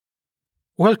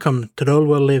Welcome to The Old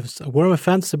World Lives, a Warhammer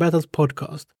Fantasy Battles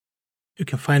podcast. You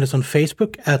can find us on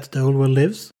Facebook at The Old World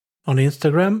Lives, on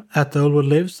Instagram at The Old World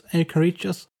Lives, and you can reach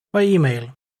us by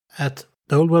email at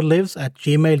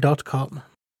theoldworldlives@gmail.com.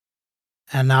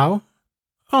 And now,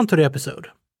 on to the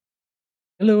episode.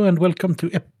 Hello and welcome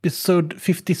to episode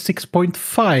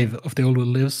 56.5 of The Old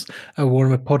World Lives, a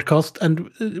Warhammer podcast. And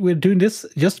we're doing this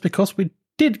just because we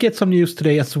did get some news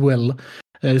today as well.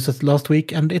 This was last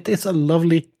week, and it is a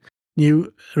lovely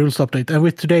new rules update. And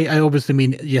with today, I obviously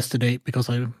mean yesterday, because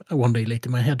I'm one day late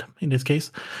in my head in this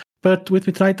case. But with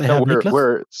me tonight, I have Niklas.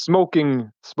 We're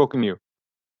smoking new.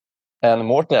 And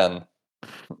Morten.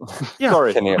 Yeah.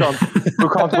 Sorry, who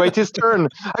can't wait his turn.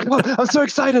 I'm so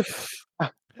excited.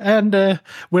 And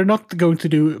we're not going to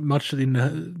do much in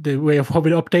the way of hobby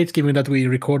updates, given that we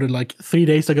recorded like 3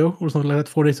 days ago or something like that,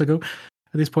 4 days ago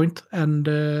at this point. And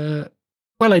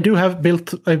well, I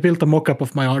built a mock-up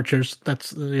of my archers.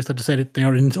 That's I said it. They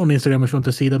are on Instagram if you want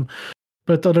to see them.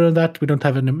 But other than that, we don't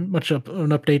have much of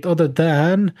an update other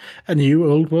than a new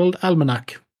Old World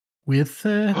Almanac with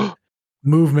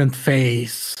movement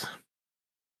phase.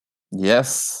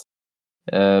 Yes.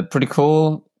 Pretty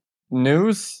cool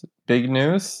news. Big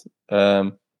news.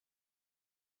 Should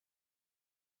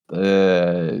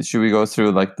we go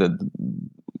through like the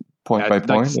point by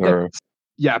point?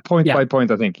 Point by point,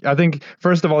 I think. I think,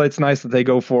 first of all, it's nice that they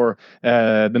go for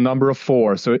the number of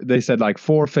 4. So they said like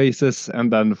 4 phases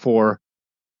and then 4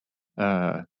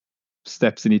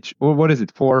 steps in each. Or what is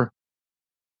it? 4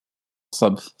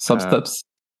 sub-steps?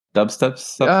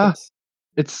 Dubsteps? Yeah,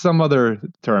 it's some other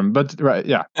term, but right,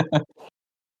 yeah.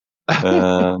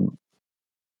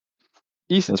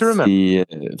 Easy to remember.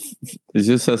 It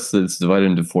just says it's divided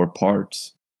into 4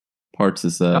 parts. Parts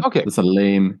is it's a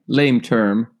lame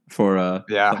term for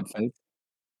subphase.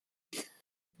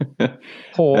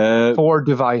 4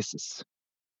 devices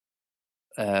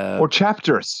or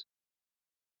chapters.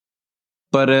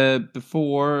 But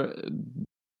before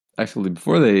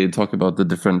they talk about the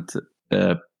different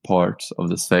parts of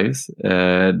this phase,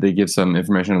 they give some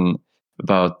information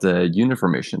about the unit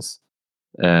formations.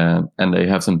 And they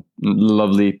have some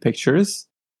lovely pictures,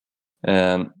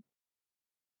 and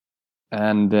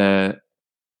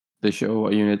they show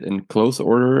a unit in close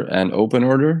order and open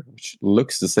order, which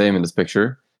looks the same in this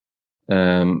picture.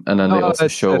 And then they also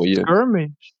show you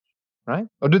skirmish, right?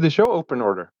 Or do they show open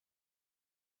order?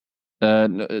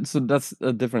 No, so that's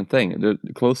a different thing. The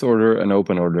close order and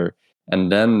open order,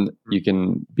 and then you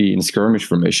can be in skirmish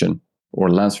formation or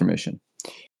lance formation.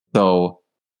 So,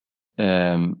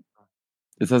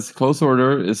 it says close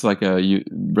order is like a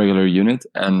regular unit,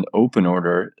 and open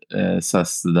order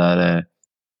says that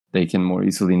they can more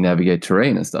easily navigate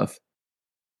terrain and stuff.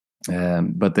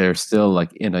 But they're still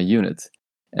like in a unit.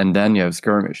 And then you have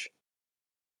skirmish.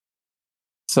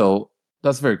 So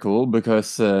that's very cool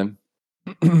because I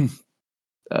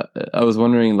was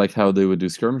wondering like how they would do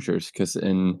skirmishers, because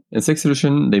in 6th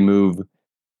edition they move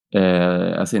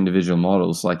as individual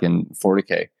models like in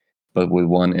 40k, but with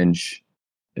 1 inch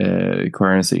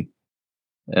coherency.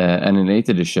 And in 8th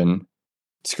edition,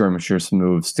 skirmishers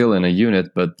move still in a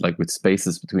unit, but like with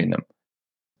spaces between them.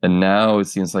 And now it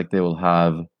seems like they will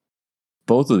have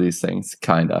both of these things,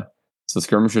 kinda. So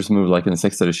skirmishers move like in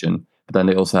 6th edition, but then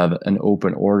they also have an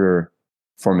open order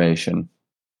formation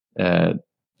that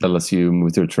lets you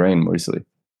move through terrain more easily.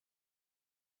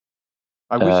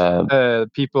 I wish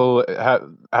people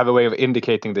have a way of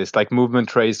indicating this, like movement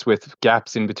trace with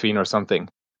gaps in between or something.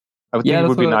 I would think it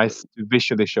would be nice to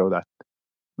visually show that.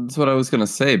 That's what I was going to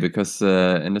say, because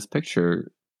in this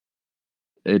picture,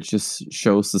 it just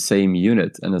shows the same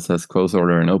unit, and it says close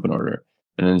order and open order.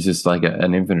 And it's just like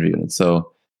an infantry unit.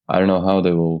 So I don't know how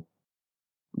they will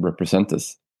represent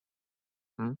this.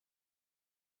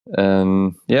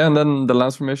 And then the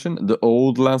lance formation, the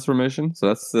old lance formation. So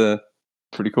that's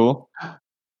pretty cool.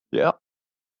 Yeah.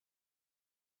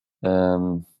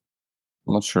 I'm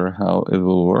not sure how it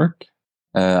will work.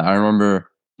 I remember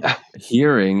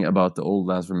hearing about the old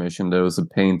lance formation. There was a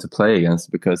pain to play against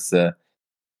because,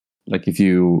 like, if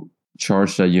you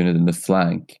charge that unit in the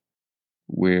flank,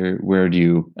 where do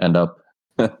you end up?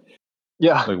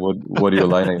 Yeah. Like, what are you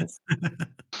aligning against?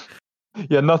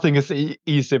 Yeah, nothing is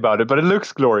easy about it, but it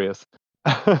looks glorious.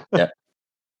 Yeah.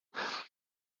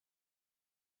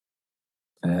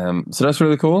 So that's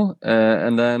really cool.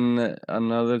 And then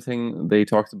another thing they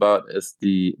talked about is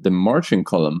the marching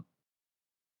column.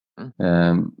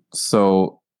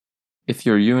 So if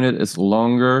your unit is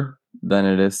longer than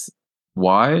it is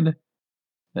wide,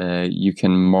 you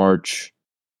can march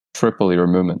triple your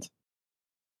movement,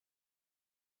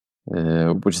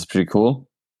 which is pretty cool.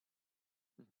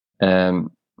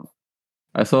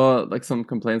 I saw like some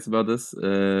complaints about this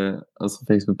on some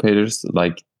Facebook pages,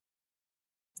 like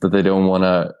that they don't want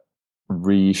to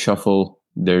reshuffle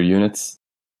their units,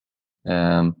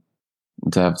 to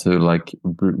have to like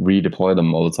redeploy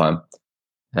them all the time.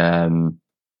 And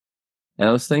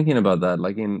I was thinking about that,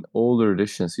 like in older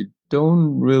editions, you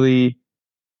don't really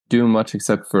do much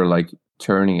except for like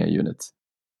turning a unit.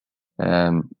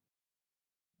 And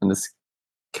it's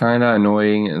kind of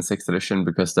annoying in 6th edition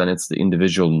because then it's the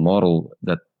individual model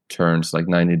that turns like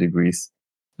 90 degrees.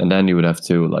 And then you would have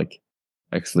to like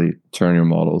actually turn your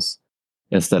models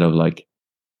instead of like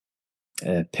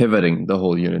pivoting the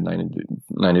whole unit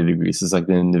 90 degrees. It's like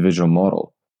the individual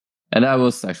model. And that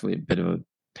was actually a bit of a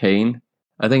pain.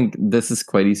 I think this is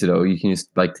quite easy though. You can just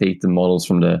like take the models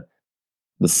from the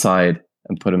side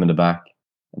and put them in the back,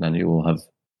 and then you will have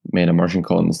made a marching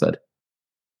column instead.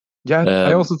 Yeah,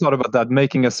 I also thought about that,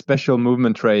 making a special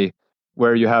movement tray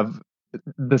where you have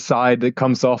the side that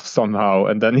comes off somehow,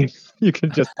 and then you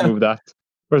can just move that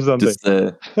or something. Just,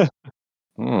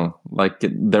 like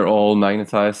they're all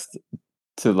magnetized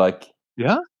to like.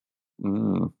 Yeah.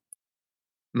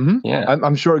 Mm-hmm. Yeah.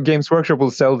 I'm sure Games Workshop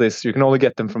will sell this. You can only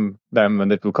get them from them,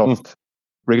 and it will cost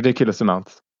ridiculous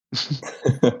amounts.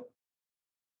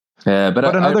 Yeah, but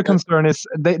another concern is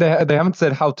they haven't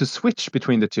said how to switch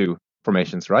between the two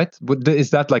formations, right?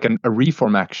 Is that like a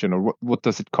reform action, or what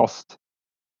does it cost?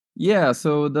 Yeah,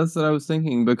 so that's what I was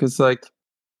thinking, because like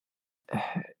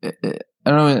I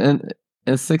don't know,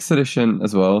 in 6th edition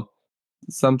as well,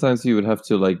 sometimes you would have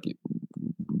to like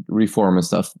reform and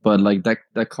stuff, but like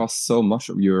that costs so much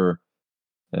of your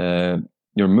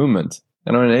movement.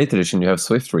 And on an 8th edition you have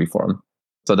Swift reform,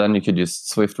 so then you could just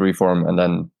Swift reform and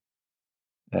then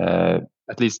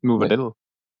at least move a little.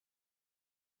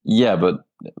 Yeah, but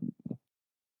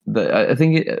I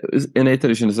think in 8th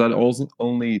edition, is that also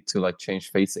only to like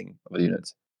change facing of the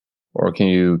unit, or can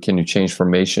you change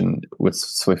formation with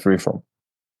Swift reform?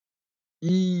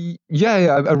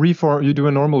 Yeah, a reform. You do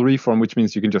a normal reform, which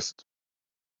means you can just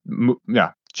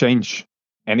change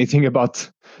anything about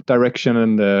direction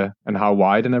and how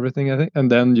wide and everything, I think,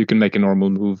 and then you can make a normal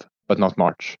move but not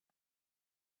march.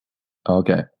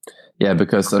 Okay, yeah,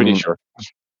 because I'm pretty sure.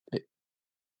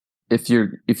 If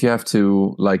you have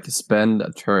to like spend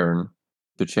a turn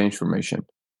to change formation,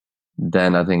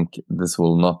 then I think this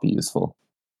will not be useful.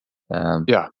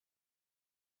 Yeah,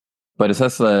 but it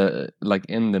says like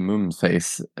in the movement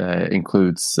phase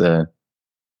includes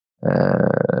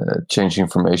changing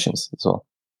formations as well.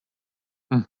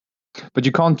 But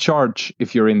you can't charge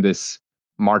if you're in this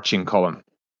marching column,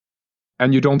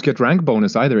 and you don't get rank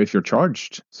bonus either if you're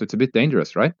charged. So it's a bit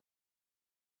dangerous, right?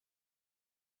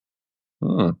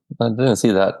 I didn't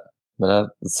see that, but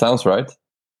that sounds right.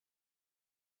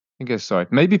 I guess so.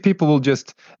 Maybe people will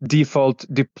just default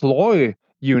deploy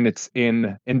units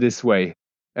in this way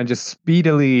and just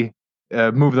speedily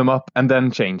move them up and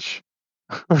then change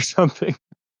or something.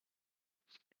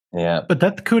 Yeah, but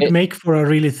that could make for a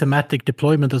really thematic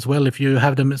deployment as well if you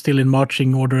have them still in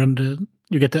marching order and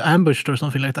you get ambushed or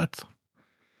something like that.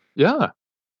 Yeah.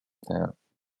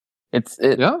 It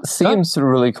seems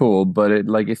really cool, but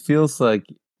it feels like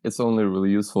it's only really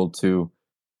useful to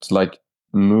like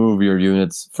move your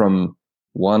units from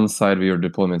one side of your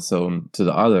deployment zone to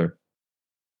the other.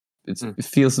 It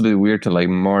feels a bit weird to like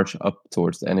march up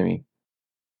towards the enemy.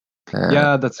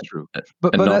 Yeah, that's true.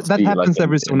 But that happens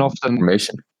every so often.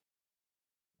 Formation.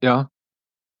 Yeah.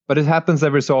 But it happens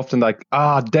every so often, like,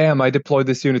 damn, I deployed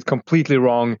this unit completely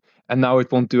wrong, and now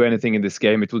it won't do anything in this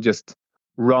game. It will just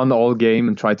run all game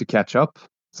and try to catch up.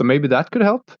 So maybe that could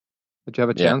help. That you have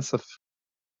a chance of.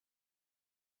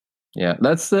 Yeah,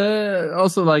 that's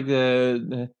also like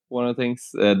one of the things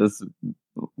that's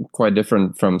quite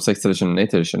different from 6th edition and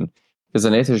 8th edition. Because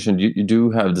in 8th edition, you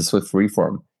do have the Swift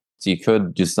reform. So you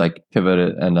could just like pivot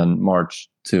it and then march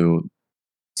to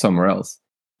somewhere else.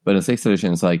 But in 6th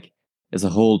edition, it's a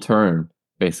whole turn,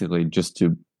 basically, just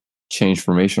to change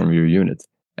formation of your unit.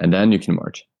 And then you can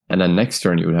march. And then next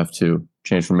turn, you would have to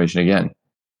change formation again.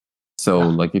 So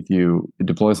like if you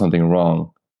deploy something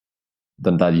wrong,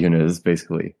 then that unit is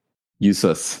basically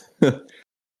useless.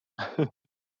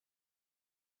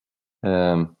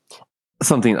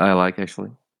 Something I like,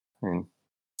 actually. I mean,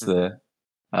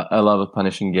 I love a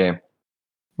punishing game.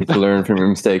 You can learn from your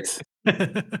mistakes.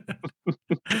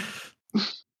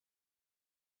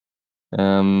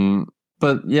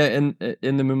 But yeah, in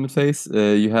the movement phase,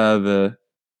 you have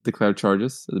declared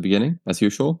charges at the beginning, as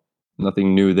usual.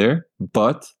 Nothing new there.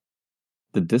 But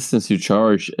the distance you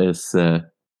charge is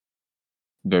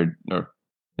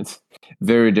it's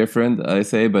very different, I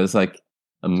say, but it's like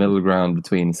a middle ground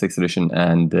between 6th edition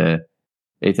and 8th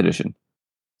edition.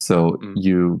 So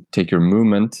you take your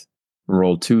movement,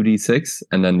 roll 2d6,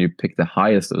 and then you pick the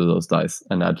highest of those dice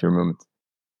and add to your movement.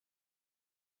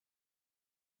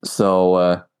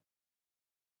 So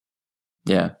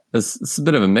yeah, it's a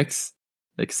bit of a mix.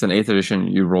 Like it's an 8th edition,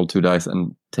 you roll 2 dice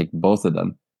and take both of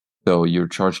them. So your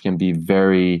charge can be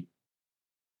very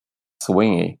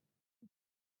swingy.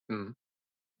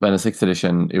 But in 6th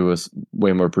edition, it was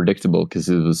way more predictable because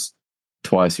it was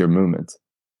twice your movement.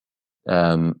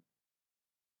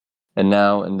 And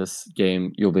now in this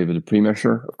game, you'll be able to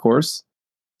pre-measure, of course.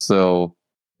 So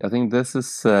I think this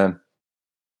is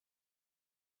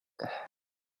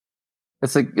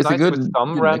it's a good with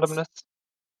some randomness. Mix.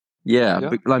 Yeah.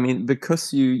 But, I mean,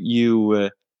 because you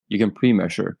can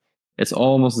pre-measure, it's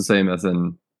almost the same as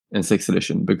in 6th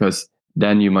edition, because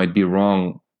then you might be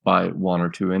wrong by 1 or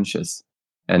 2 inches,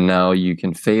 and now you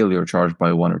can fail your charge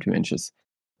by 1 or 2 inches.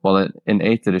 Well, in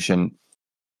 8th edition,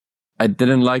 I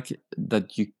didn't like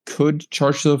that you could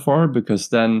charge so far, because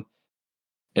then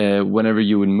whenever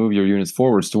you would move your units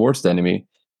forwards towards the enemy,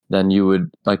 then you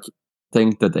would like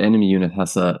think that the enemy unit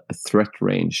has a threat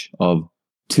range of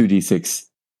 2d6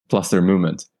 plus their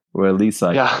movement, or at least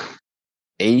like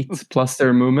 8 plus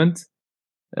their movement,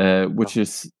 which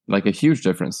is like a huge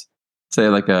difference. Say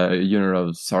like a unit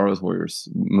of Saros Warriors,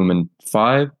 movement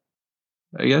 5,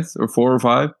 I guess, or 4 or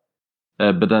 5.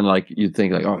 But then like you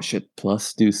think like, oh shit,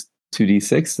 plus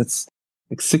 2d6, that's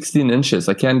like 16 inches.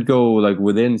 I can't go like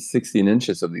within 16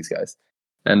 inches of these guys.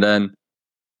 And then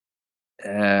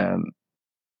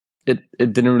it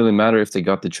didn't really matter if they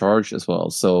got the charge as well.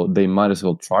 So they might as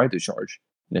well try to charge.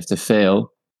 And if they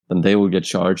fail, then they will get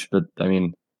charged. But I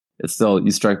mean, it's still,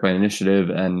 you strike by initiative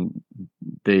and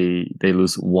they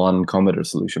lose 1 combat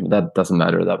resolution. But that doesn't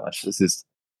matter that much. It's just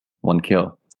 1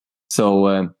 kill.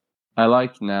 So I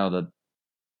like now that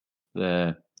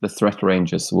the threat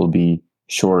ranges will be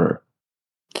shorter.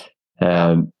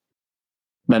 And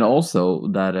also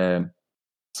that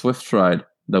Swift Stride,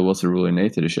 that was a rule in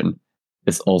 8th edition,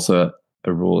 is also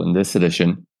a rule in this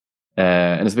edition.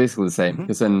 And it's basically the same,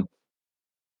 because in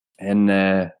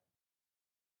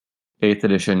 8th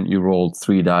edition, you rolled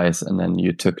 3 dice and then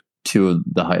you took 2 of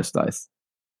the highest dice.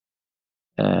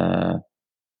 Or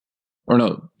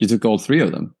no, you took all 3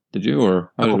 of them, did you?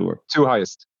 Or how did it work? 2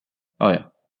 highest. Oh, yeah.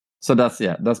 So that's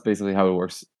basically how it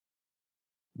works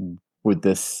with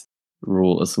this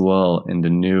rule as well in the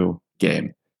new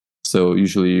game. So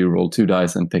usually you roll 2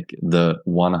 dice and pick the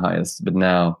 1 highest, but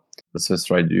now with Swift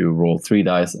Stride you roll 3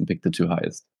 dice and pick the 2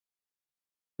 highest.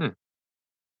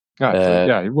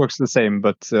 Yeah, it works the same,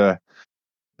 but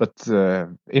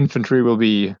infantry will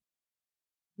be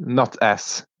not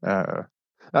as. No,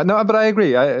 but I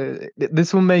agree.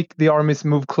 This will make the armies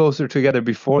move closer together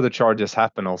before the charges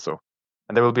happen, also,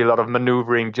 and there will be a lot of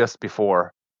maneuvering just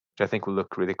before, which I think will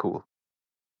look really cool.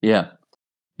 Yeah,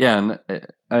 and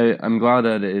I'm glad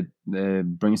that it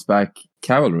brings back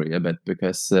cavalry a bit,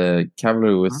 because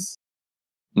cavalry was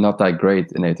not that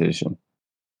great in 8th edition.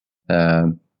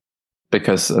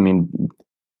 Because I mean,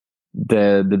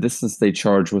 the distance they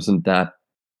charge wasn't that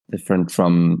different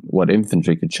from what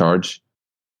infantry could charge.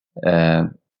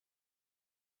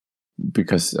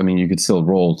 Because I mean, you could still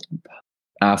roll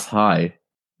as high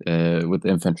with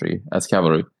infantry as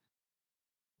cavalry.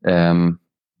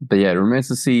 But yeah, it remains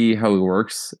to see how it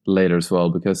works later as well,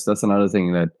 because that's another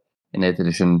thing that in 8th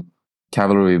edition,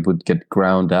 cavalry would get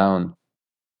ground down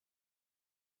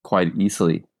quite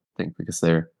easily, I think, because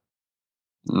they're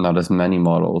not as many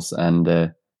models. And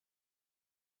I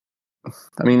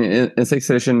mean, in 6th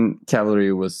edition,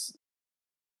 cavalry was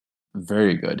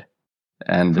very good.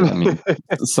 And I mean,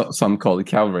 some call it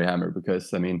cavalry hammer,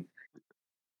 because I mean,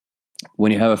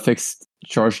 when you have a fixed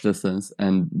charge distance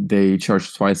and they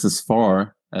charge twice as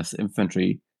far as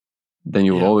infantry, then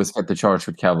you will always get the charge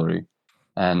with cavalry.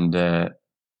 And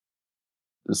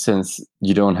since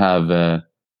you don't have a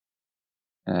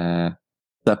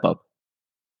step up,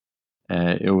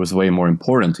 it was way more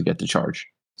important to get the charge.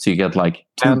 So you get like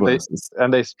 2 bonuses.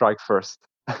 And they strike first.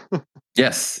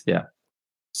 Yes, yeah.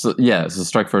 So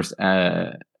strike first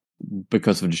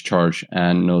because of the charge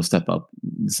and no step up.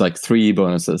 It's like 3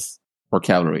 bonuses for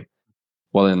cavalry.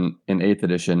 While in 8th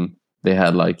edition, they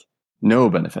had like no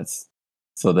benefits.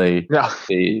 So they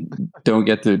don't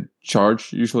get to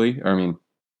charge usually. I mean,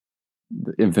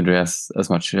 the infantry has as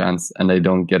much chance, and they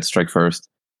don't get strike first,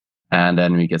 and the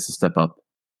enemy gets to step up.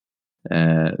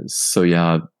 So you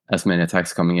have as many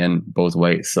attacks coming in both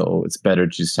ways. So it's better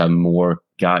to just have more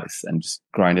guys and just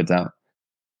grind it down.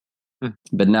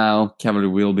 But now cavalry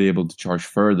will be able to charge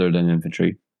further than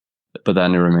infantry. But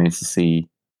then it remains to see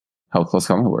how close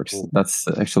combat works. That's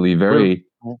actually very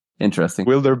Interesting.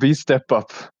 Will there be step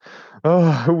up?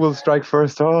 Oh, who will strike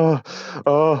first?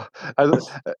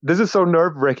 This is so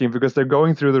nerve-wracking because they're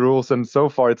going through the rules, and so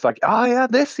far it's like, yeah,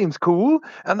 this seems cool,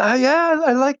 and yeah,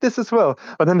 I like this as well.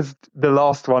 But then it's the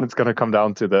last one. It's gonna come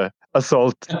down to the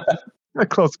assault, a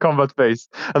close combat phase,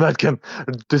 and that can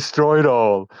destroy it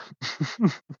all.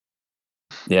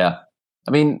 Yeah,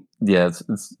 I mean, yeah,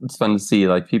 it's fun to see.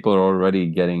 Like, people are already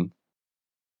getting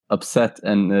upset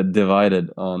and divided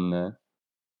on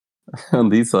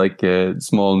these like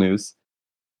small news.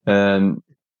 And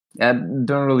I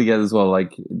don't really get as well,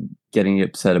 like, getting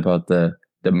upset about the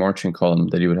marching column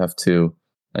that you would have to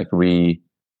like realign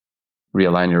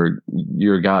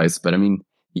your guys. But I mean,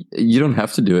 you don't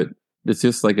have to do it. It's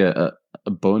just like a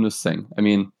bonus thing. I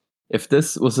mean, if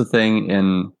this was a thing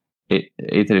in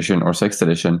 8th edition or 6th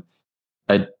edition,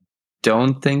 I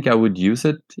don't think I would use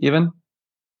it even.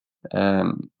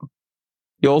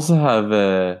 You also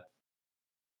have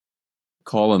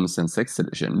columns in 6th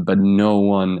edition, but no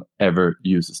one ever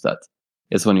uses that.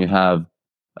 It's when you have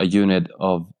a unit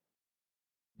of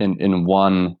in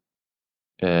one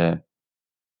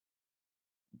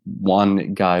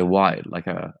guy wide, like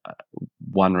a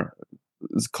one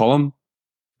column.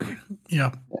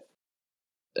 Yeah.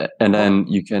 And then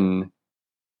you can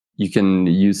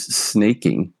use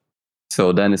snaking.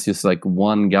 So then it's just like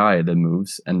one guy that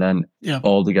moves, and then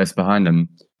all the guys behind him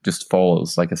just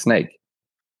follows like a snake.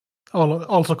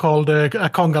 Also called a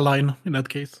conga line in that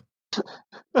case.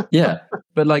 Yeah,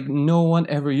 but like no one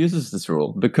ever uses this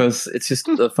rule because it's just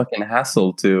a fucking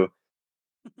hassle to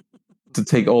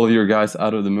take all of your guys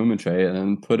out of the movement tray and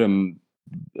then put them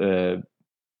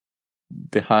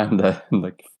behind the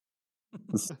like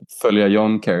Följa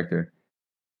Jon character.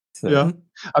 So. Yeah,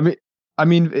 I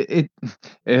mean, it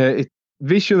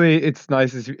visually it's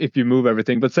nice if you move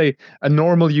everything, but say a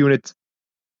normal unit,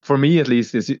 for me at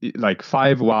least, is like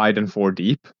 5 wide and 4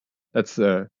 deep. That's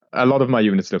a lot of my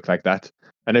units look like that.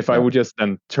 And if I would just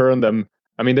then turn them,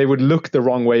 I mean, they would look the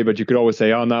wrong way, but you could always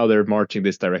say, oh, now they're marching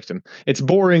this direction. It's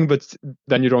boring, but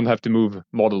then you don't have to move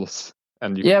models.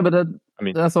 And but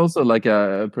that's also like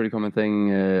a pretty common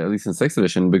thing, at least in 6th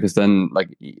edition, because then like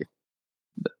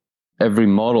every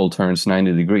model turns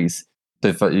 90 degrees. So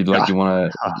if you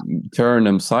want to turn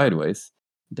them sideways,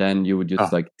 then you would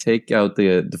just like take out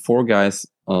the 4 guys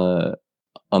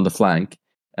on the flank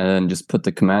and then just put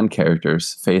the command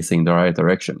characters facing the right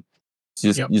direction.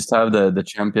 So just have the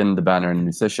champion, the banner, and the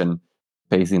musician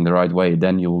facing the right way.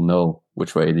 Then you'll know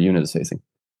which way the unit is facing.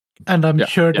 And I'm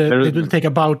sure that it will take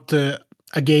about a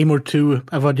game or 2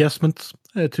 of adjustments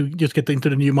to just get into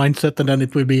the new mindset, and then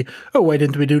it will be, oh, why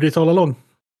didn't we do this all along?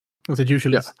 As it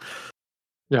usually is.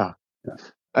 Yeah.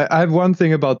 I have one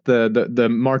thing about the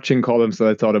marching columns that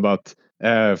I thought about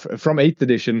from 8th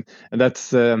edition, and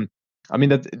that's I mean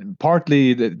that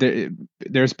partly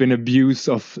there's been abuse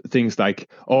of things like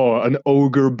an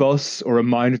ogre bus or a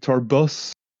minotaur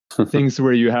bus, things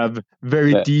where you have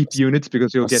very deep units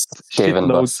because you'll get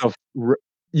shitloads of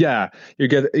you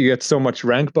get so much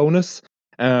rank bonus.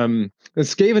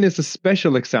 Skaven is a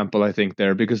special example, I think,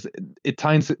 there because it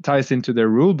ties into their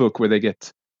rule book where they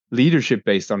get leadership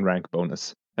based on rank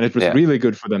bonus, and it was really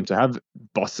good for them to have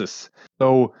bosses.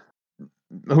 So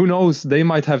who knows, they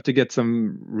might have to get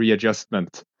some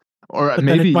readjustment, or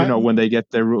maybe when they get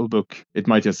their rule book, it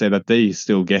might just say that they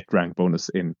still get rank bonus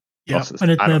in bosses.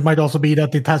 And it might also be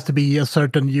that it has to be a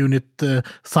certain unit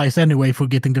size anyway for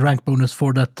getting the rank bonus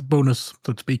for that bonus,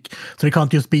 so to speak. So it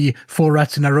can't just be 4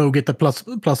 rats in a row get the plus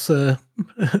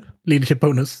leadership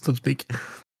bonus, so to speak.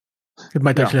 It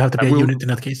might actually have to be a unit in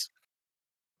that case.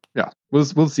 Yeah,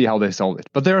 we'll see how they solve it.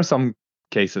 But there are some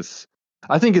cases.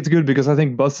 I think it's good because I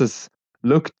think buses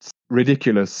looked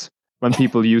ridiculous when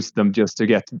people used them just to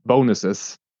get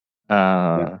bonuses.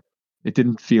 It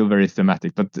didn't feel very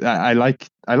thematic, but I like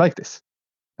this.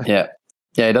 Yeah,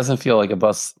 it doesn't feel like a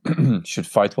bus should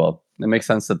fight well. It makes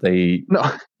sense that they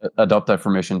adopt that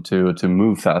formation to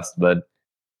move fast, but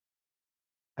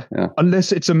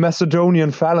unless it's a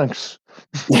Macedonian phalanx.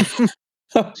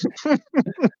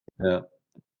 Yeah.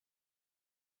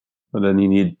 But then you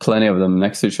need plenty of them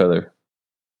next to each other.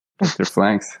 Their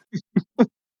flanks.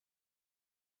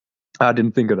 I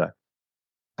didn't think of that.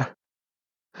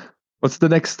 What's the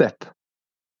next step?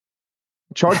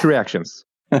 Charge reactions.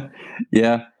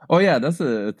 Yeah. Oh, yeah, that's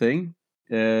a thing.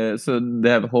 So they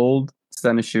have hold,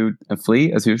 stand and shoot, and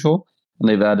flee as usual. And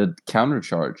they've added counter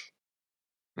charge.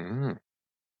 So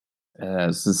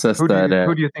it says who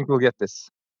do you think will get this?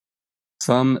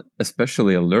 Some,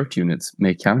 especially alert units,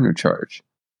 may counter charge.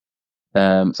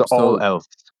 So all elves.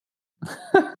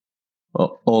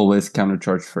 Well, always counter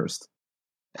charge first.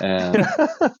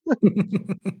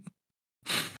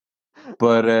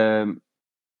 But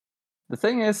the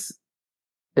thing is,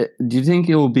 do you think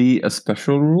it will be a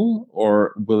special rule,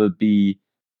 or will it be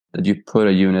that you put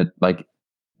a unit like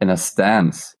in a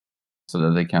stance so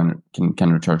that they can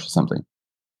countercharge something?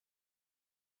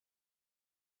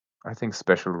 I think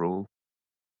special rule.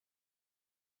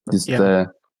 Just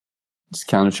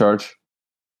countercharge.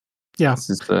 Yeah, This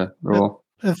is the rule.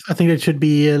 I think it should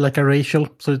be like a racial,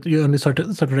 so you only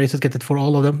certain races get it for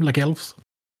all of them, like elves.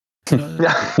 Because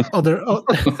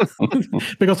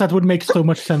that would make so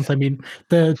much sense. I mean,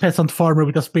 the peasant farmer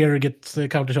with a spear gets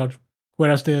countercharge,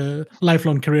 whereas the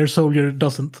lifelong career soldier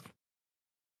doesn't.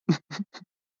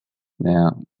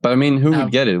 Yeah, but I mean, who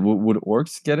would get it? Would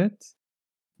orcs get it?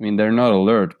 I mean, they're not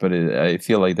alert, but I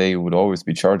feel like they would always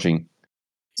be charging.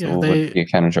 So they would be a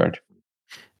countercharge.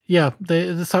 Yeah,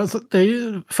 they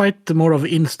fight more of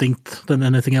instinct than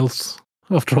anything else,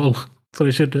 after all. So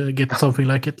they should get something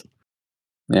like it.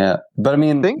 Yeah, but I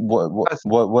mean,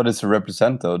 what does it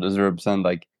represent though? Does it represent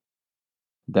like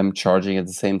them charging at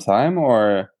the same time,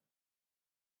 or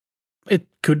it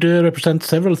could represent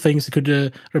several things? It could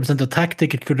represent a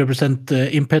tactic. It could represent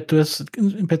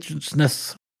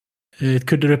impetuousness. It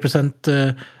could represent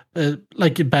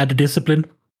like bad discipline.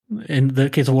 In the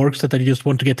case of orcs, that they just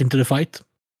want to get into the fight,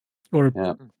 or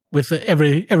with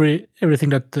everything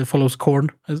that follows Khorne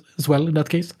as well. In that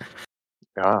case,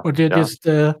 or they just.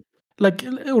 Or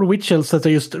witch elves that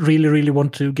they just really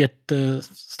want to get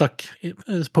stuck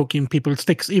poking people with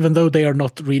sticks, even though they are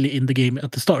not really in the game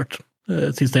at the start,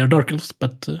 since they are dark elves.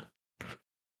 But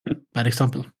bad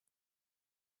example.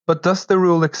 But does the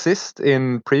rule exist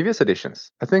in previous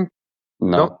editions? I think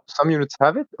no. Some units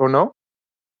have it, or no?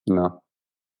 No.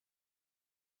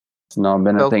 It's not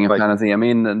been a thing of fantasy. I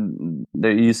mean,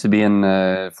 there used to be in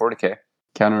 40k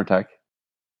counterattack.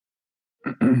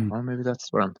 Well, maybe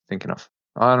that's what I'm thinking of.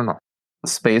 I don't know.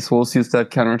 Space Wolves used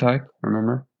that counterattack,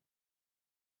 remember?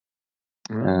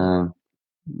 And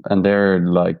they're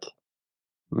like,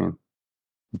 I mean,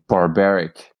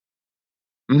 barbaric.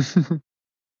 It's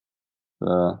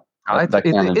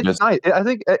nice. I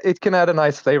think it can add a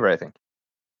nice flavor, I think.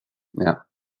 Yeah.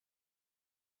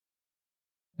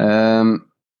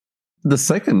 The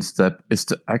second step is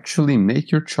to actually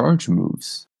make your charge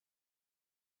moves.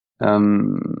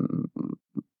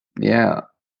 Yeah.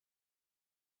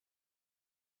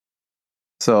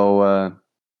 So,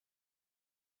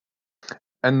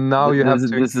 and now you have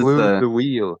to include the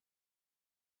wheel.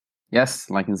 Yes,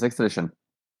 like in 6th edition.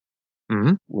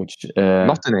 Mm-hmm. Which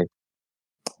not in 8th.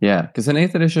 Yeah, because in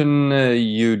 8th edition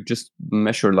you just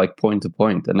measure like point to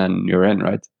point, and then you're in,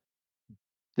 right?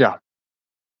 Yeah.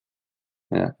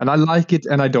 And I like it,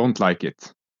 and I don't like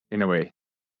it in a way.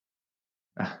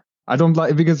 I don't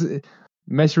like it because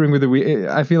measuring with the wheel.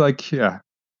 I feel like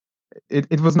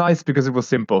it was nice because it was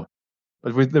simple.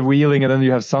 But with the wheeling, and then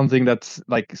you have something that's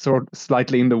like sort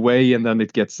slightly in the way, and then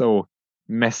it gets so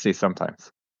messy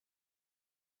sometimes.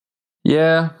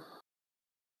 Yeah,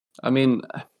 I mean,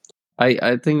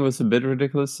 I think it was a bit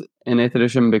ridiculous in 8th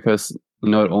edition because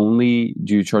not only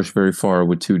do you charge very far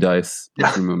with 2 dice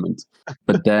every movement,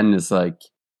 but then it's like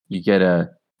you get a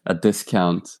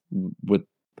discount with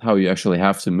how you actually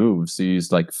have to move. So you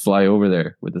just like fly over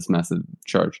there with this massive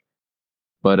charge.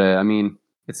 But I mean,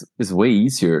 it's way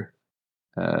easier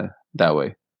that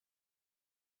way.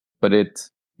 But I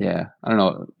don't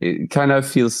know. It kind of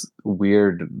feels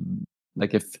weird,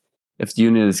 like if the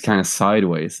unit is kind of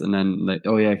sideways, and then like,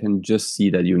 oh yeah, I can just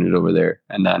see that unit over there,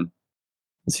 and then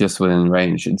it's just within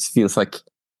range. It feels like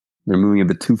they're moving a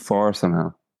bit too far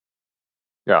somehow.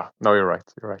 Yeah, no, you're right.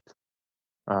 You're right.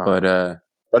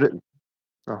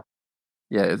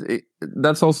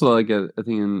 That's also like a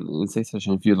thing in 6th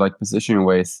edition. If you like position your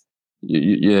ways,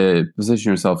 you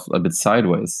position yourself a bit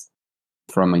sideways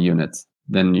from a unit,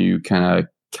 then you kind of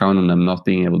count on them not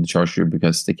being able to charge you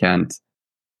because they can't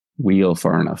wheel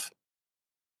far enough.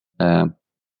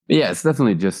 It's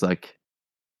definitely just like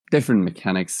different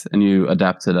mechanics, and you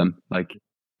adapt to them. Like,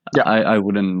 I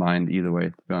wouldn't mind either way,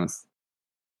 to be honest.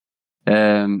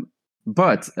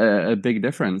 But a big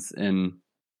difference in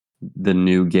the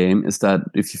new game is that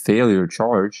if you fail your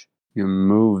charge, you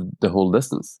move the whole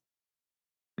distance.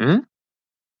 Mm-hmm.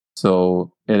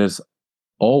 So it has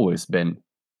always been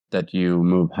that you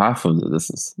move half of the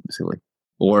distance, basically.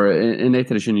 Or in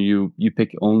 8th edition, you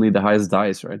pick only the highest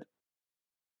dice, right?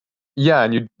 Yeah,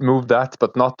 and you move that,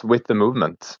 but not with the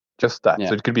movement, just that. Yeah.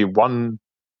 So it could be 1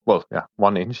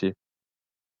 inch if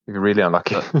you're really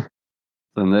unlucky.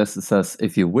 Then this says,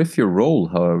 if you whiff your roll,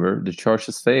 however, the charge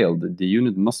has failed. The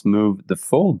unit must move the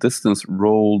full distance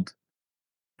rolled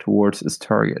towards its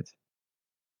target.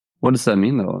 What does that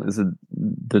mean, though? Is it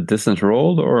the distance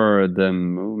rolled or the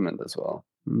movement as well?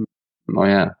 Oh,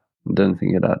 yeah. I didn't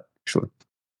think of that, actually.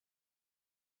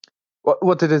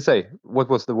 What did it say? What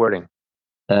was the wording?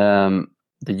 The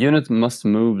unit must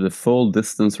move the full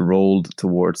distance rolled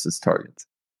towards its target.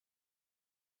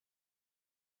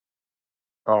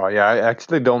 Oh, yeah, I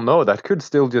actually don't know. That could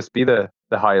still just be the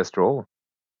highest roll.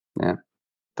 Yeah.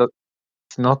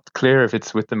 It's not clear if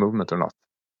it's with the movement or not.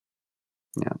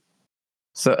 Yeah.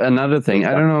 So another thing,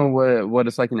 I don't know what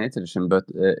it's like in 8th edition, but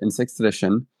in 6th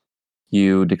edition,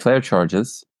 you declare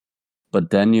charges,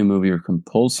 but then you move your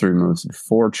compulsory moves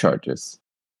before charges.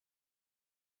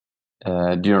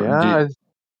 Do you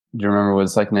remember what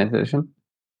it's like in 8th edition?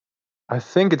 I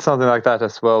think it's something like that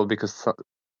as well, because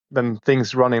then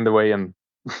things run in the way and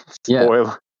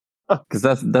spoil. Because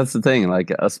that's the thing.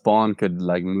 Like a spawn could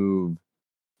like move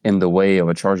in the way of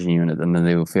a charging unit, and then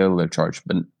they will fail their charge.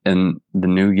 But in the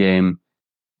new game,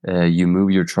 you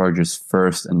move your charges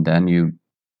first, and then you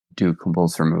do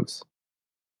compulsory moves.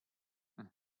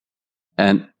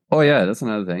 And oh yeah, that's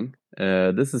another thing.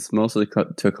 This is mostly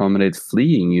to accommodate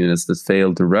fleeing units that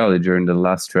fail to rally during the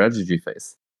last strategy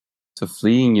phase. So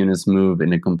fleeing units move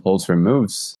in a compulsory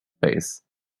moves phase,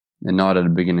 and not at the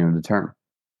beginning of the turn.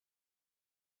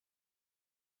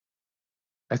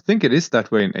 I think it is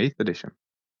that way in 8th edition.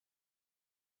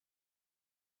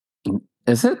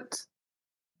 Is it?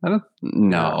 I don't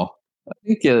know. I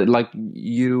think like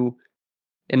you,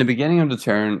 in the beginning of the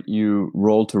turn, you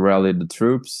roll to rally the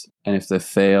troops, and if they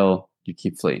fail, you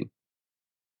keep fleeing.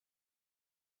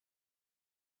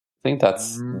 I think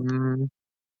that's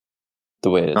the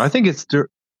way it is. No, I think it's.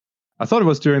 I thought it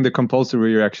was during the compulsory where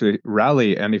you actually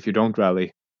rally, and if you don't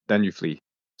rally, then you flee.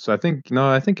 So I think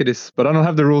it is, but I don't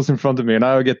have the rules in front of me, and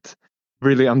I get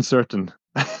really uncertain.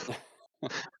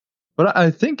 But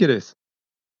I think it is.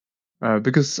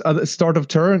 Because at the start of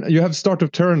turn, you have start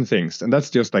of turn things, and that's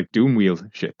just like Doom Wheel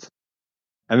shit.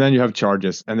 And then you have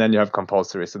charges, and then you have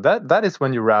compulsory. So that is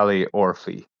when you rally or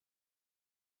flee.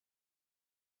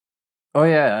 Oh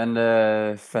yeah,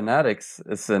 and Fanatics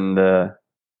is in the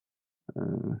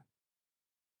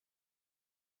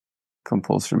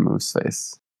compulsory moves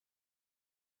phase.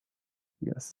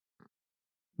 Yes.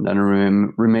 And then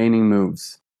remaining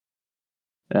moves.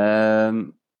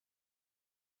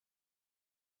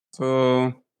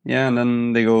 So yeah, and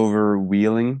then they go over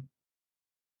wheeling.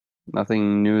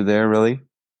 Nothing new there, really.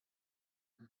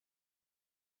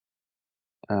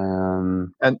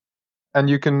 And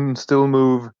you can still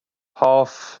move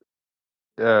half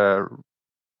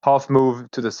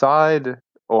move to the side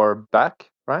or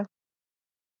back, right?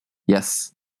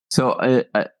 Yes. So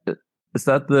is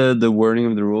that the wording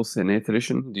of the rules in 8th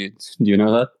edition? Do you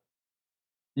know that?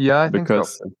 Yeah, I think so.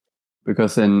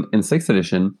 Because in 6th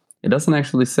edition, it doesn't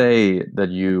actually say that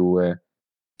you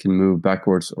can move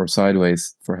backwards or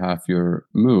sideways for half your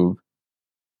move.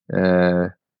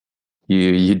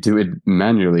 You do it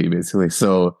manually, basically.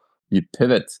 So you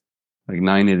pivot like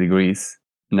 90 degrees,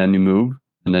 and then you move,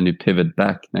 and then you pivot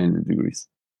back 90 degrees.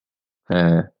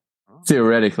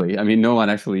 Theoretically, I mean, no one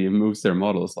actually moves their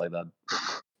models like that.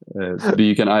 But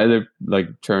you can either like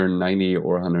turn 90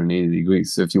 or 180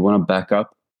 degrees. So if you want to back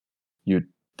up, you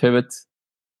pivot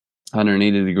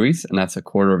 180 degrees, and that's a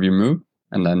quarter of your move.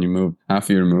 And then you move half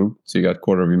of your move, so you got a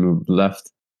quarter of your move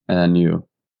left, and then you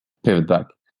pivot back.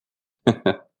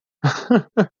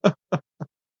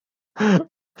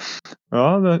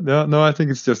 No, I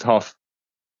think it's just half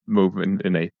move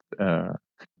in 8.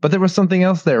 But there was something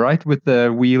else there, right? With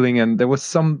the wheeling, and there was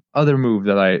some other move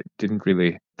that I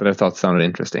thought sounded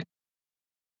interesting.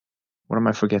 What am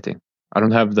I forgetting? I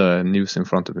don't have the news in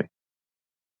front of me.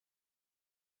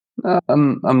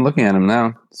 I'm looking at them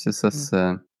now. It's just this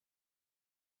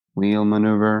wheel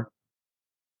maneuver.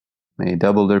 May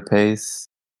double their pace.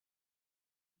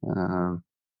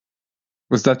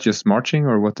 Was that just marching,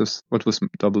 or what was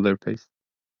double their pace?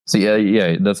 So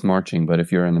yeah, that's marching. But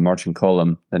if you're in the marching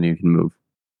column, then you can move.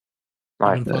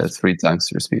 Right, 3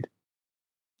 times your speed.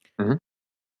 Mm-hmm.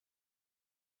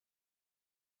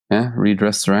 Yeah,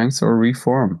 redress ranks or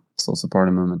reform. It's also part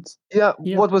of movement. Yeah.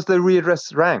 What was the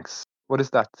readdress ranks? What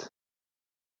is that?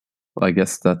 Well, I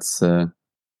guess that's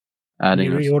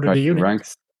adding or subtracting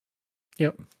ranks.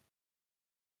 Yep.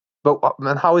 But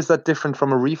and how is that different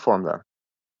from a reform then?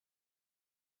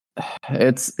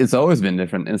 It's always been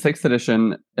different. In 6th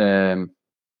edition,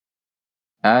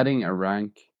 adding a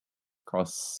rank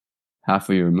costs half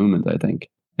of your movement, I think,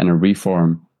 and a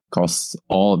reform costs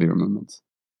all of your movement.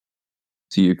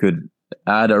 So you could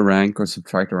add a rank or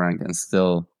subtract a rank and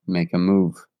still make a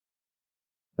move,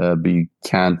 but you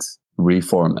can't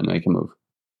reform and make a move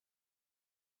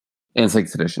in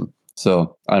 6th edition.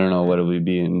 So I don't know what it will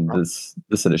be in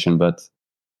this edition, but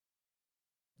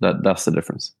that's the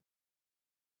difference.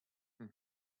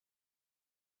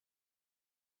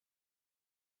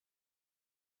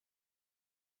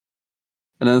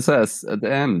 And then it says at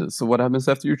the end, so what happens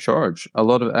after you charge? A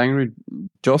lot of angry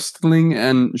jostling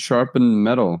and sharpened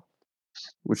metal,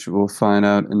 which we'll find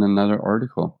out in another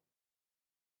article.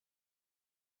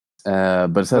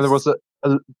 But it says, there was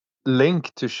a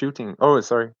link to shooting. Oh,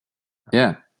 sorry.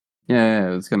 Yeah, I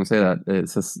was gonna say that. It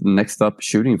says next up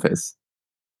shooting phase.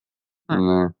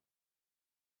 And,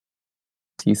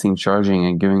 teasing charging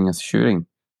and giving us shooting.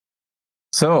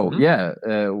 So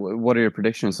what are your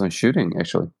predictions on shooting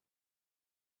actually?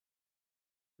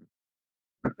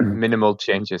 Minimal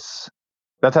changes.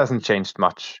 That hasn't changed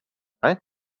much, right?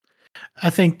 I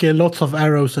think lots of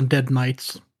arrows and dead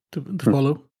knights to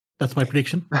follow. That's my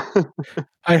prediction.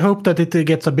 I hope that it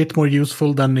gets a bit more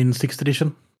useful than in 6th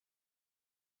edition,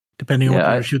 depending on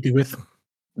what you're shooting with.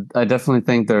 I definitely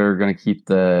think they're going to keep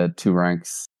the 2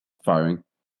 ranks firing.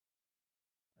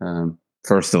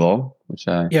 First of all, which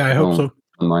I hope so.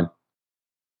 Don't mind.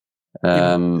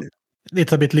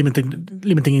 It's a bit limiting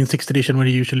in 6th edition when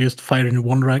you usually just fire in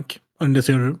 1 rank, unless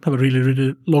you have a really,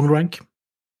 really long rank.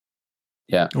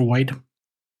 Yeah. Or wide.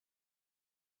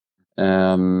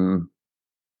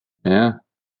 Yeah.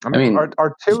 I mean,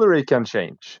 artillery can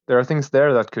change. There are things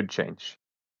there that could change.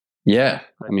 Yeah.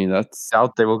 I mean, that's... I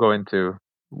doubt they will go into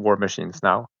war machines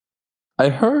now. I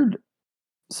heard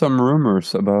some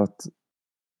rumors about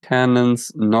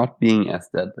cannons not being as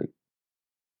deadly.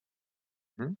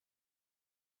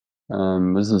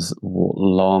 This is a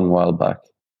long while back.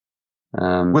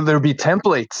 Will there be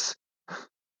templates?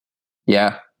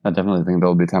 Yeah, I definitely think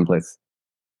there'll be templates.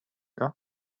 Yeah,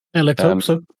 let's hope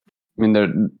so. I mean,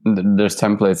 there's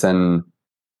templates in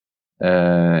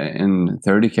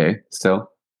 30K still.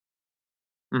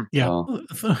 Yeah,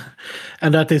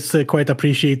 and that is quite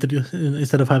appreciated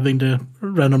instead of having the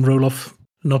random roll off,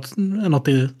 not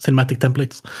the cinematic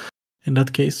templates in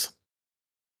that case.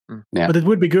 Yeah. But it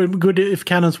would be good if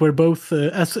cannons were both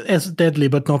as deadly,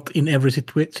 but not in every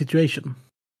situation.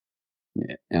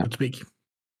 Yeah. So to speak.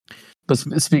 But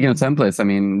speaking of templates, I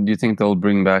mean, do you think they'll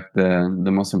bring back the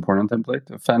most important template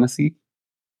of fantasy?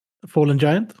 Fallen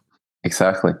Giant?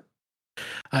 Exactly.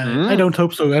 I don't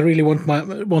hope so. I really want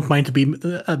mine to be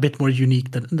a bit more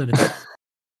unique than it is.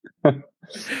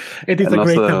 It is a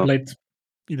great template.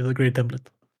 It is a great template.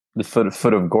 The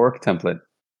foot of Gork template.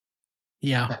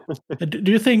 Yeah.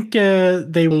 Do you think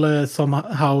they will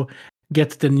somehow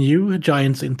get the new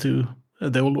giants into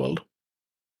the old world?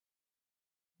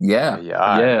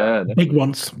 Yeah. Big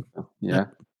ones. Yeah.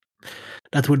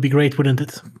 That would be great, wouldn't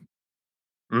it?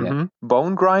 Mm-hmm. Yeah.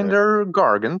 Bone Grinder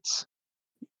Gargants.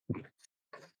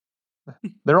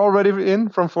 They're already in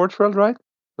from Forge World, right?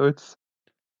 So it's.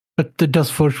 But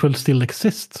does Forge World still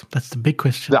exist? That's the big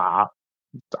question.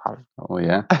 Oh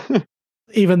yeah.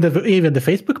 Even the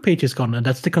Facebook page is gone, and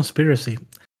that's the conspiracy.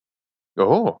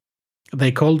 Oh. They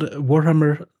called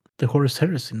Warhammer the Horus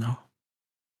Heresy now.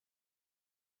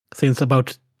 Since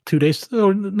about 2 days,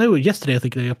 or no, yesterday I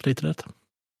think they updated it.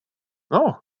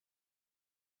 Oh.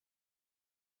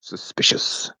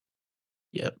 Suspicious.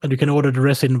 Yeah, and you can order the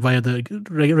resin via the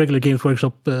regular Games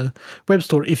Workshop web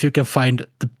store if you can find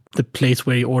the place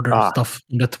where you order stuff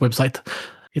on that website.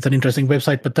 It's an interesting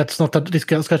website, but that's not a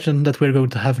discussion that we're going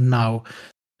to have now.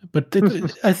 But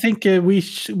I think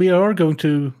we are going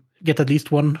to get at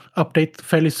least one update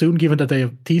fairly soon, given that they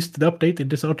have teased the update in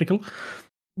this article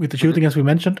with the shooting, as we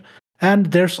mentioned. And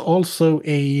there's also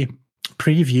a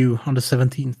preview on the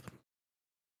 17th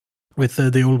with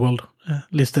the old world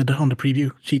listed on the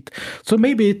preview sheet. So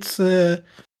maybe it's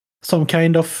some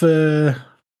kind of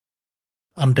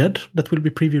undead that will be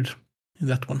previewed in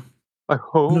that one. I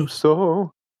hope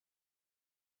so.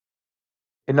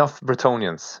 Enough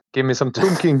Bretonnians. Give me some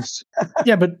Tomb Kings.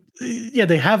 Yeah, but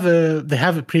they have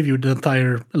previewed the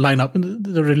entire lineup,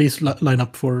 the release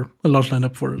lineup for a launch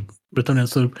lineup for Bretonnians.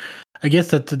 So I guess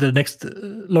that the next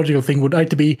logical thing would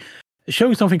either be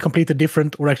showing something completely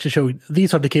different, or actually showing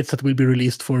these are the kits that will be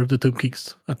released for the Tomb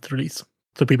Kings at release,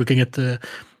 so people can get their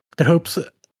hopes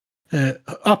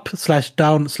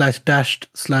up/down/dashed/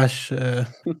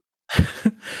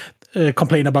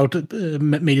 complain about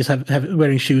mages have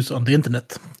wearing shoes on the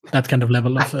internet. That kind of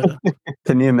level of.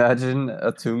 Can you imagine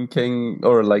a Tomb King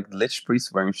or like Lich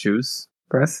Priest wearing shoes?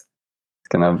 Press. It's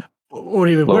kind of. Or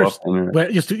even worse,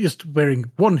 just wearing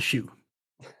one shoe.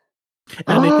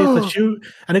 And it is a shoe,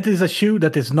 and it is a shoe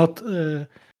that is not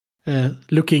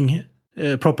looking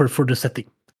proper for the setting.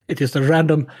 It is a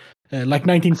random like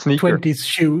 1920s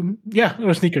shoe. Yeah, or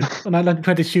a sneaker. A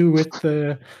 1920s shoe with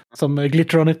some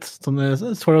glitter on it, some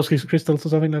Swarovski crystals or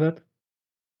something like that.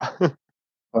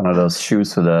 One of those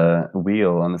shoes with a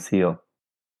wheel on the heel.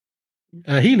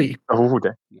 Healy. Oh,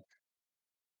 that. Yeah,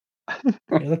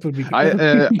 that would be. I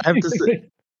have to say,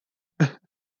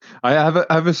 I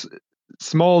have a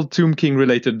small Tomb King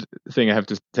related thing I have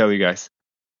to tell you guys.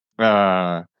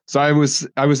 So I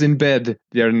was in bed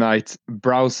the other night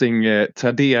browsing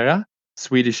Tradera,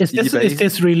 Swedish Is eBay.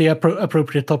 this really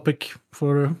appropriate topic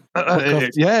for?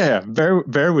 Yeah,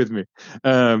 bear with me.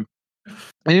 And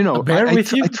you know, I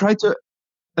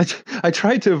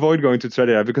try to avoid going to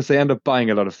Tradera because I end up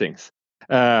buying a lot of things.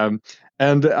 And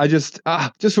I just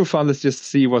for fun, let's just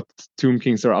see what Tomb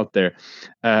Kings are out there.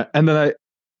 And then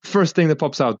first thing that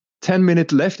pops out,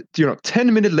 10-minute left.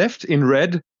 10-minute left in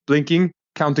red, blinking,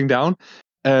 counting down.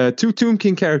 2 Tomb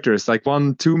King characters, like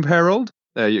one Tomb Herald,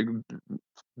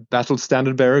 battle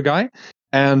standard bearer guy,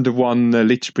 and one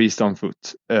Lich Priest on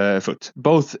foot.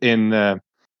 Both in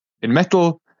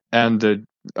metal and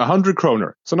 100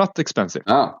 kroner, so not expensive.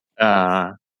 Oh.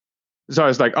 So I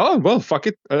was like, oh well, fuck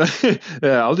it.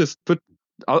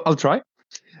 I'll try.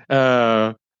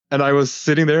 And I was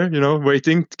sitting there,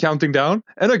 waiting, counting down,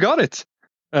 and I got it.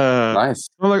 Nice.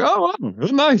 I'm like, oh wow,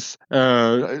 that's nice.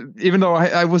 Even though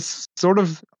I was sort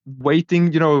of waiting,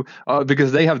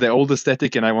 because they have the old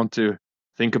aesthetic, and I want to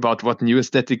think about what new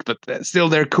aesthetic, but still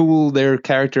they're cool, they're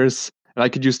characters, and I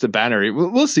could use the banner.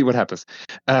 We'll see what happens.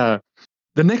 The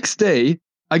next day,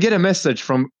 I get a message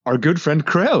from our good friend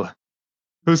Krell,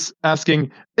 who's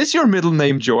asking, is your middle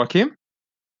name Joachim?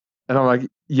 And I'm like,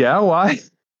 yeah, why?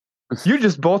 You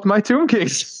just bought my Tomb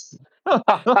Kings.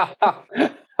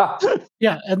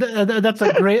 Yeah, and that's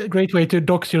a great way to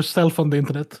dox yourself on the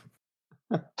internet.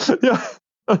 Yeah.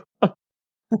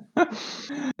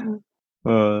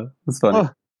 That's funny.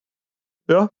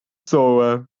 Yeah.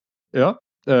 So,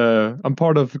 I'm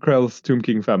part of Krell's Tomb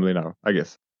King family now, I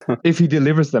guess. If he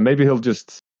delivers them, maybe he's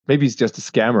just a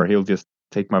scammer. He'll just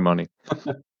take my money.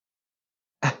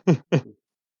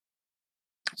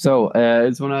 So, I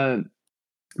just want to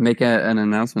make an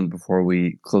announcement before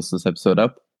we close this episode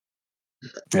up.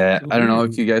 I don't know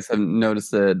if you guys have noticed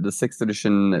the 6th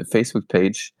edition Facebook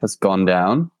page has gone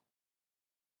down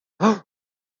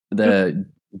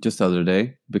just the other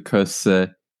day because fucking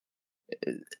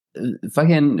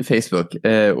Facebook.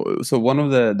 So one of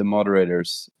the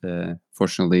moderators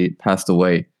fortunately passed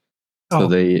away. So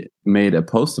they made a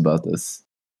post about this,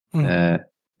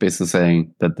 basically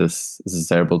saying that this is a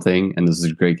terrible thing and this is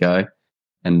a great guy.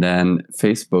 And then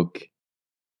Facebook,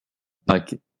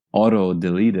 auto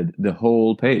deleted the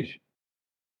whole page.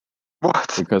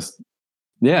 What? Because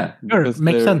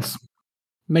makes sense.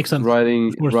 Makes sense.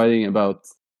 Writing about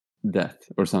death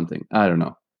or something. I don't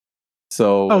know.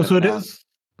 So so it is.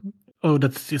 Oh,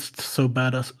 that's just so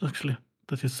bad. Actually,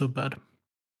 that is so bad.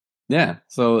 Yeah.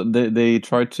 So they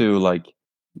tried to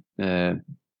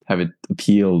have it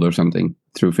appealed or something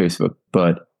through Facebook,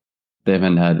 but they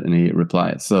haven't had any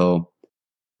reply. So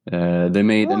they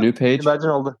made a new page.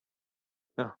 Imagine all the.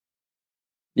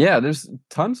 Yeah, there's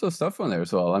tons of stuff on there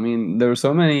as well. I mean, there were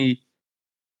so many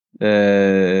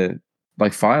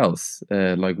files,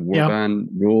 like warband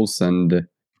rules and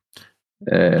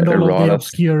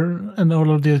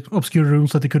all of the obscure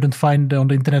rules that they couldn't find on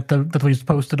the internet that was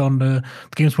posted on the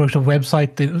Games Workshop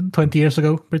website 20 years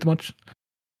ago, pretty much.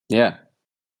 Yeah.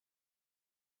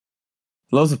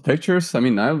 Loads of pictures. I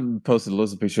mean, I've posted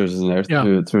loads of pictures in there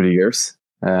through the years.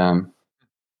 So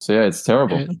yeah, it's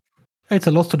terrible. It's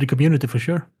a loss to the community for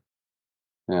sure.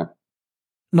 Yeah.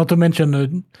 Not to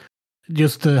mention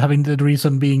just having the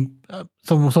reason being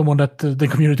someone that the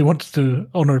community wants to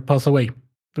honor pass away,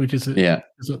 which is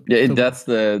that's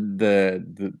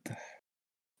the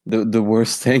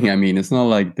worst thing. I mean, it's not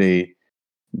like they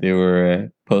were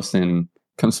posting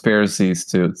conspiracies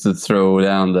to throw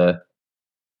down the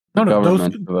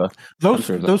government. Those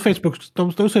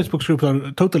Facebook groups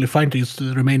are totally fine to just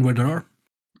remain where they are.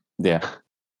 Yeah.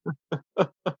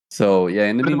 So yeah,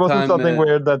 in the meantime, wasn't something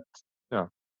weird that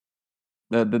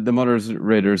the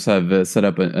moderators have set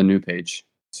up a new page.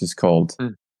 It's just called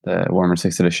the Warhammer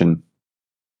 6th Edition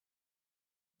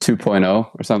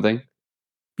 2.0 or something.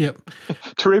 Yep.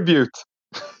 Tribute.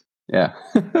 Yeah.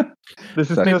 This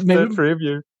is just a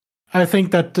tribute. I think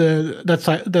that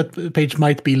that page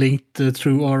might be linked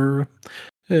through our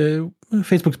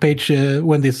Facebook page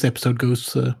when this episode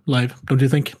goes live. Don't you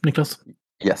think, Niklas?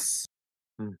 Yes.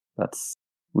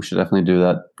 We should definitely do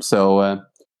that. So,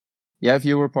 if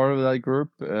you were part of that group,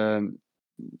 I don't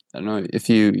know if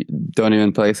you don't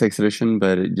even play 6th edition,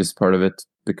 but just part of it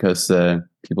because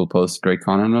people post great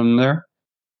content on there.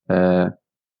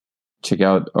 check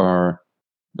out our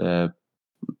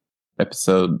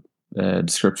episode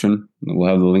description. We'll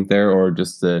have the link there, or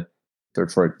just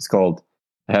search for it. It's called,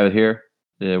 I have it here,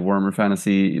 the Warhammer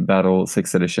Fantasy Battle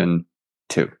 6th Edition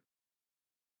 2.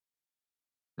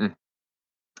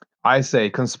 I say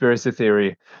conspiracy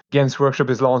theory. Games Workshop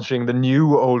is launching the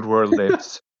new Old World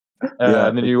Lives.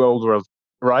 The new Old World,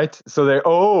 right? So there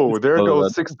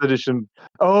goes 6th edition.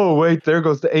 Oh wait, there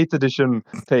goes the 8th edition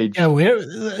page. Yeah,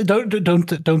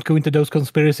 don't go into those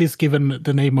conspiracies given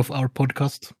the name of our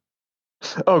podcast.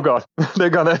 Oh god,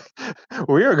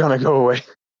 we are gonna go away.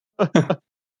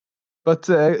 But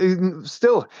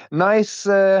still, nice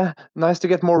to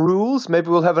get more rules. Maybe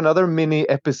we'll have another mini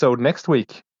episode next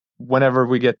week. Whenever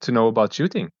we get to know about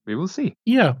shooting, we will see.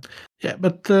 Yeah,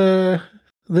 but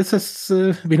this has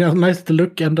been a nice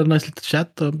look and a nice little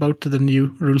chat about the new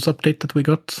rules update that we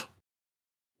got.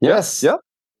 Yes. Yep.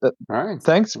 All right.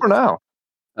 Thanks for now.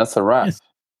 That's a wrap. Yes.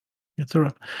 It's a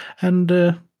wrap. And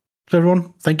to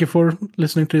everyone, thank you for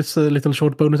listening to this little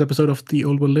short bonus episode of The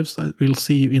Old World Lives. We'll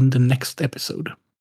see you in the next episode.